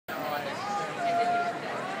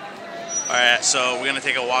Alright, so we're gonna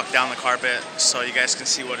take a walk down the carpet so you guys can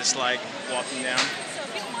see what it's like walking down.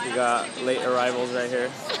 We got late arrivals right here.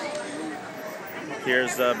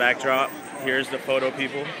 Here's the backdrop. Here's the photo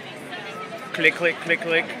people. Click, click, click,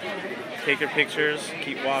 click. Take your pictures.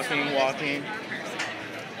 Keep walking, walking.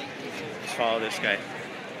 Let's follow this guy.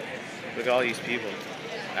 Look at all these people.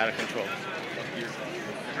 Out of control.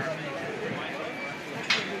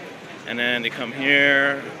 And then they come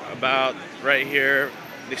here, about right here.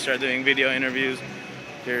 They start doing video interviews.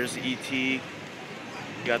 Here's E.T.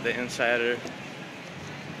 Got the insider.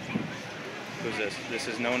 Who's this? This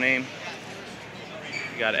is No Name.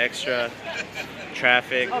 You got Extra.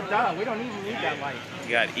 Traffic. Oh, duh. We don't even need that light.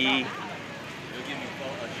 You got E.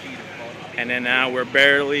 And then now we're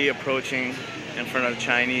barely approaching in front of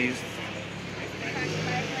Chinese.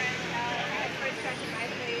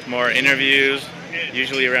 More interviews.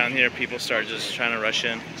 Usually around here, people start just trying to rush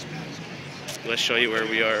in. Let's show you where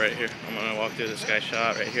we are right here. I'm gonna walk through this guy's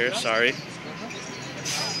shot right here. Sorry.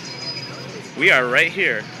 We are right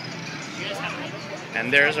here.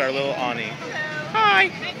 And there's our little Ani.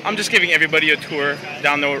 Hi. I'm just giving everybody a tour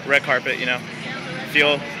down the red carpet, you know.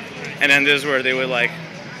 Feel. And then this is where they would like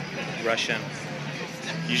rush in.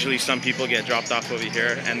 Usually some people get dropped off over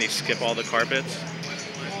here and they skip all the carpets.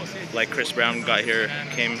 Like Chris Brown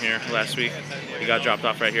came here last week. He got dropped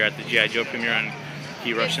off right here at the G.I. Joe premiere and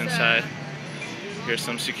he rushed inside. Here's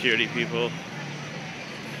some security people.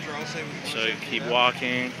 So you keep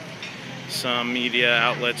walking. Some media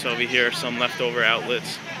outlets over here, some leftover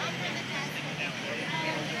outlets.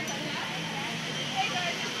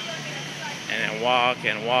 And then walk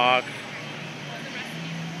and walk.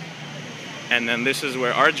 And then this is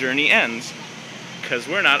where our journey ends, because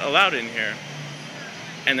we're not allowed in here.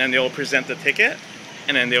 And then they'll present the ticket,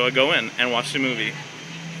 and then they will go in and watch the movie.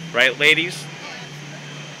 Right, ladies?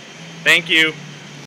 Thank you.